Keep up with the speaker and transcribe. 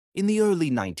In the early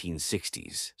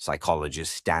 1960s,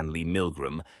 psychologist Stanley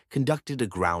Milgram conducted a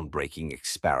groundbreaking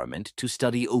experiment to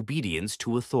study obedience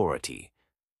to authority.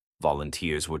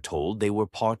 Volunteers were told they were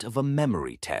part of a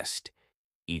memory test.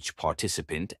 Each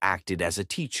participant acted as a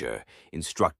teacher,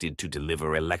 instructed to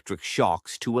deliver electric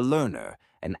shocks to a learner,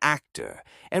 an actor,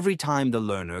 every time the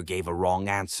learner gave a wrong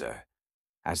answer.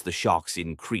 As the shocks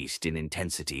increased in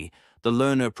intensity, the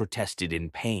learner protested in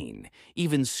pain,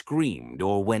 even screamed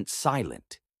or went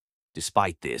silent.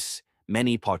 Despite this,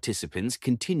 many participants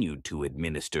continued to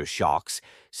administer shocks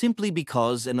simply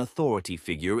because an authority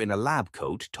figure in a lab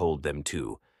coat told them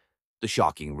to. The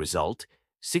shocking result: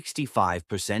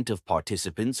 65% of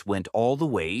participants went all the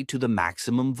way to the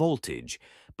maximum voltage,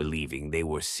 believing they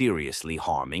were seriously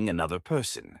harming another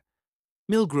person.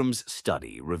 Milgram's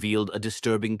study revealed a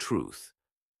disturbing truth.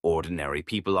 Ordinary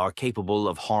people are capable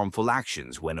of harmful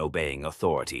actions when obeying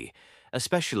authority,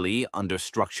 especially under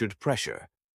structured pressure.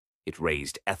 It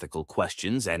raised ethical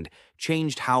questions and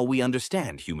changed how we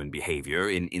understand human behavior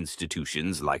in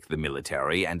institutions like the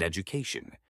military and education.